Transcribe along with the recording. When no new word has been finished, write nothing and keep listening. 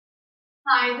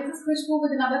Hi, this is Khushbu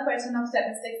with another question of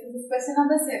statistics. This is question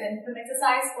number 7 from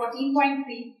exercise 14.3,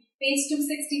 page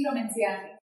 260 from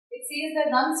NCERT. It says that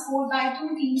runs scored by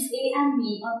two teams A and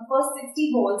B on the first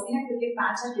 60 balls in a cricket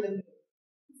match are given below.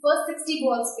 The first 60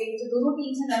 balls पे जो दोनों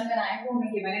teams ने run बनाए वो हमें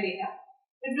given है data.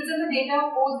 Represent the data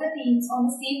of both the teams on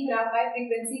the same graph by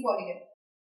frequency polygon.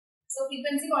 So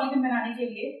frequency polygon बनाने के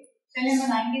लिए पहले हम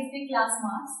बनाएंगे इसके class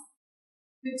marks,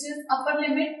 which is upper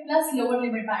limit plus lower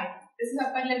limit by. This is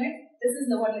upper limit. This is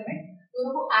lower limit.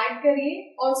 दोनों को add करिए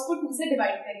और उसको 2 से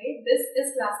डिवाइड करिए. This is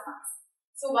class marks.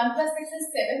 So 1 plus 6 is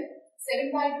 7. 7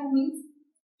 by 2 means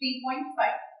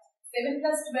 3.5. 7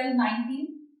 plus 12 19.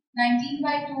 19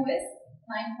 by 2 is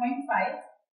 9.5.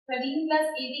 13 plus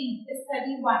 18 is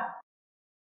 31.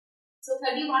 So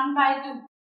 31 by 2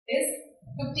 is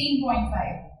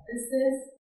 15.5. This is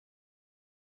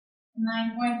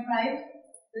 9.5.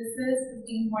 This is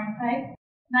 15.5.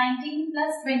 19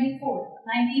 plus 24.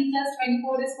 19 plus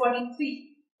 24 is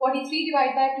 43. 43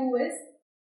 divided by 2 is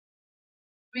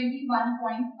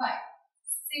 21.5.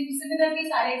 Similarly,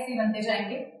 सारे ऐसे बनते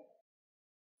जाएंगे.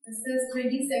 This is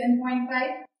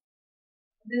 27.5.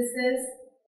 This is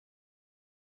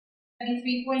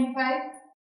 33.5.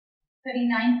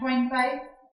 39.5.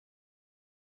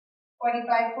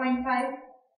 45.5.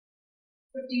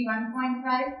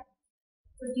 51.5.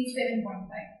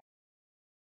 57.5.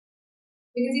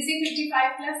 Because you see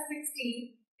 55 plus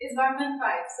 60 is 115.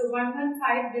 So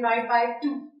 115 divided by 2.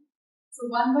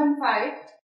 So 115,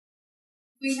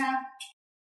 we have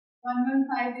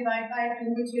 115 divided by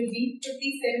 2 which will be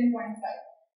 57.5.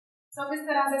 So अब इस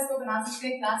तरह से इसको बना सकते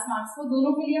हैं क्लास मार्क्स को.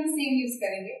 दोनों के लिए हम सेम यूज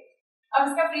करेंगे.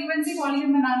 अब इसका फ्रीक्वेंसी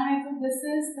पॉलीगॉन बनाना है तो this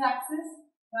is axis,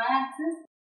 y axis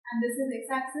and this is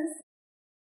x axis.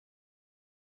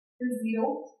 This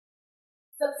 0.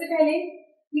 सबसे पहले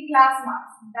ये class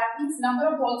marks, that means number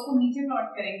of balls को नीचे प्लॉट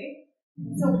करेंगे.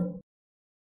 सो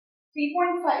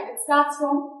 3.5, इट स्टार्ट्स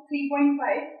फ्रॉम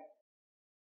 3.5.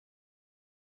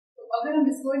 तो अगर हम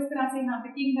इसको इस तरह से यहाँ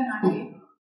पे किंग बना के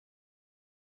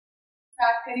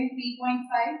स्टार्ट करें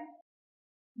 3.5,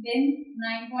 then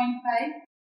 9.5,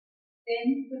 then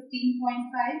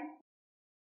 15.5,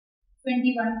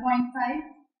 21.5,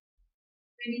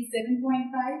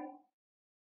 27.5,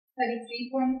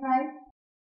 33.5,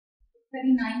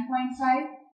 39.5,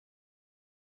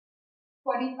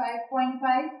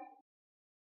 45.5,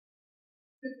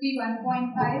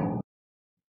 51.5,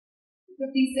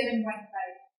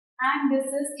 57.5, and this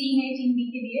is team A team B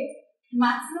के लिए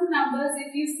maximum numbers.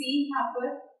 If you see यहाँ पर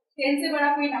 10 से बड़ा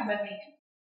कोई नंबर नहीं है.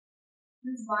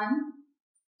 This is 1,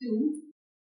 2,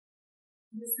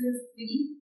 this is 3,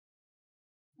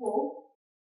 4,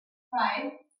 5,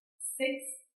 6,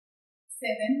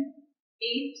 7,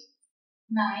 8,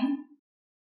 9.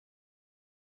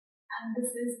 And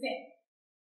this is 10.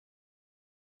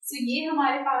 So ये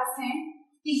हमारे पास हैं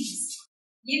teams.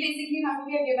 ये बेसिकली हमको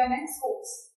क्या गिवन है,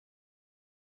 स्कोर्स.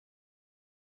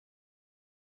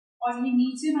 और ये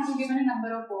नीचे हमको गिवन है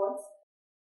नंबर ऑफ बॉल्स.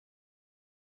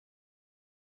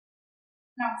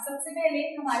 नाउ सबसे पहले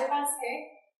हमारे पास है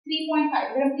 3.5.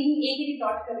 अगर हम टीम ए के लिए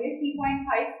प्लॉट कर रहे हैं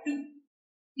 3.5 2,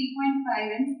 3.5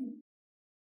 and 2.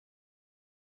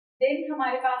 देन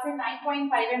हमारे पास है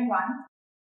 9.5 and 1.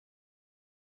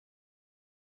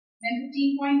 Then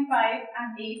 15.5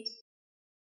 and 8.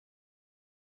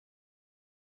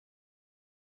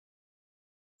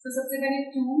 So सबसे पहले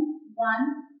 2, 1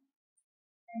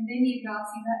 and then ये ग्राफ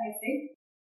सीधा ऐसे.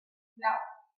 Now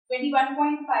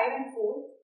 21.5 and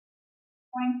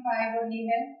 4.5 और ये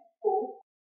है 4.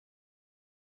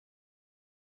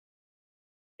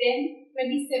 Then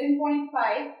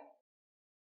 27.5.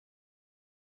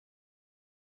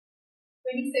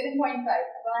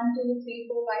 27.5. 1, 2, 3,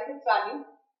 4, 5 its value.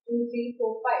 2, 3, 4,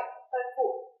 5 per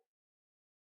 4.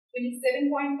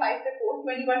 27.5 पे 4,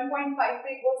 21.5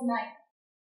 पे it was 9.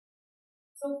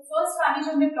 So first value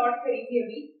जो हमने प्लॉट करी थी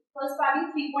अभी, first value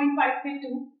 3.5 पे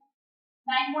 2,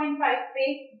 9.5 पे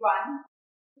 1,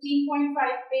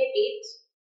 15.5 पे 8,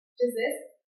 which is this,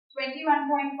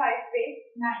 21.5 पे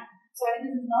 9. Sorry,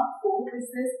 this is not 4, this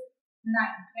is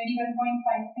 9.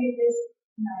 21.5 पे is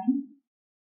 9.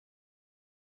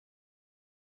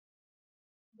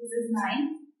 This is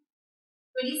 9.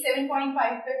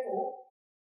 27.5 पे 4.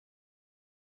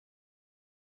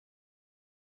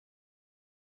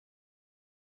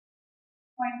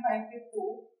 0.5 पे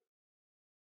 4.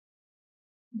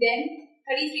 Then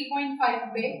 33.5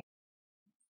 पे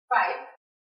 5.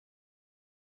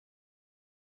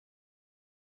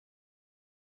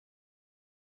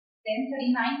 Then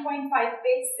 39.5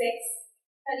 पे 6.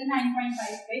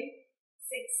 39.5 पे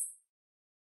 6.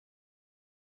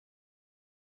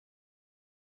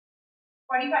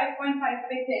 45.5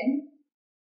 पे 10.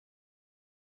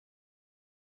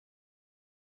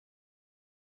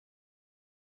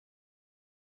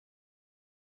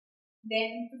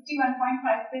 then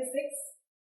 51.5 पे 6,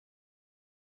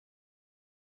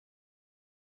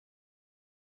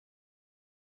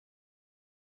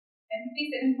 then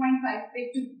 57.5 पे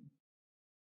 2.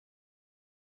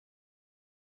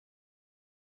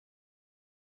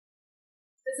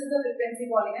 This is the frequency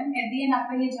polygon. At the end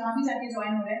आपका ये जहाँ भी जाके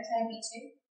join हो रहा है चाहे पीछे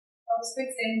और उसको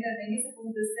extend कर देंगे.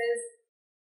 Suppose this is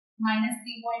minus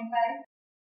 3.5,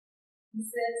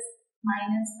 this is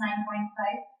minus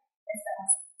 9.5, ऐसा.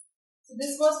 So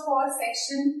this was for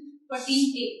section for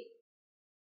team A.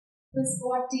 This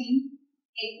for team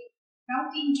A. Now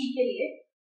team B के लिए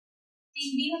team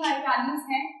B हमारे values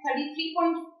हैं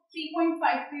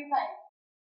 33.5 पे 5,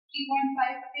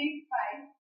 3.5 पे 5,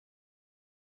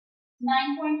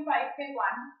 9.5 पे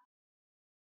 1,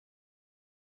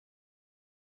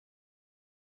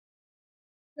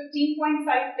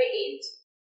 15.5 पे 8,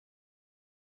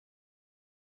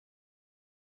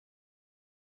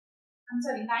 I'm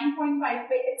sorry, 9.5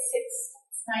 पे it's 6,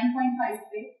 9.5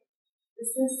 पे,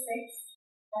 this is 6,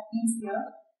 that means here,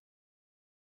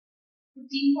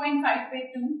 15.5 पे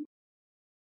 2,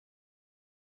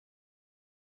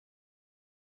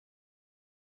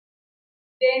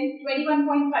 then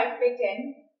 21.5 पे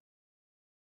 10,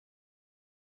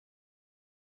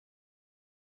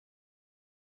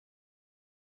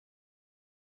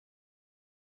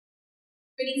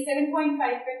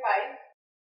 27.5 पे 5,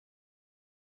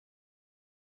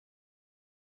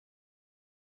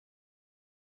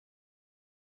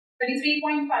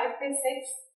 33.5 पे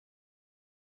 6,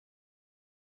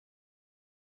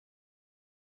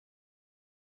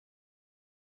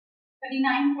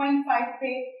 39.5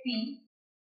 पे 3,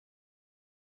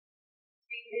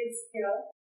 3 is here,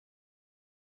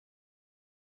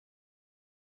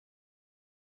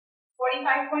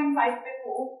 45.5 पे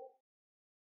 4,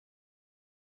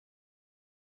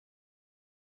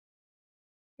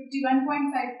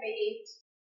 51.5 पे 8,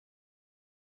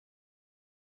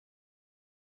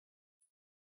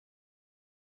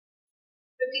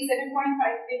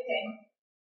 57.5 पे 10,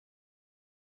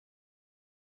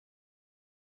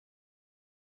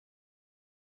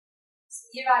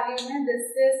 ये वैल्यू है. This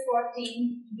is for team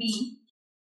B.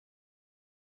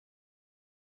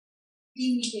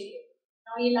 team B के लिए.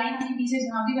 Now ये लाइन हमें पीछे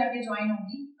जहाँ भी जाके ज्वाइन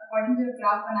होगी अकॉर्डिंग टू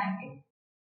ग्राफ बनाएंगे.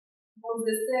 वो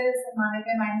this is हमारे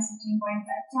पे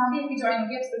 -15.5 जहाँ भी आपकी ज्वाइन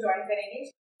होगी उसको ज्वाइन करेंगे.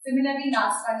 सिमिलरली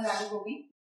लास्ट वाली वैल्यू होगी.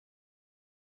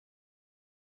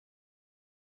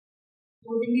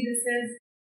 Accordingly this is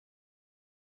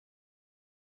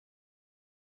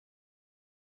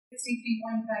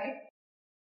 63.5,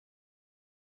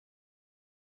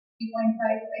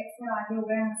 3.5 x और आगे हो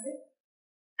गए यहाँ से.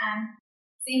 एंड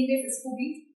सेम केस इसको भी.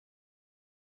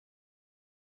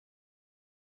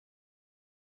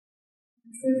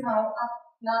 This is how आप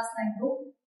लास्ट टाइम को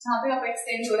जहाँ पे आप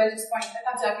एक्सटेंड हो रहा है जिस पॉइंट तक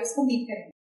आप जाके इसको मीट करेंगे.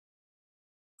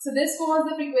 So this was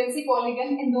the frequency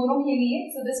polygon in दोनों के लिए.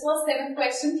 So this was 7th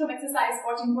question from exercise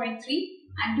 14.3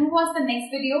 and do watch the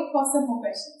next video for some more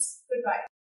questions. Goodbye.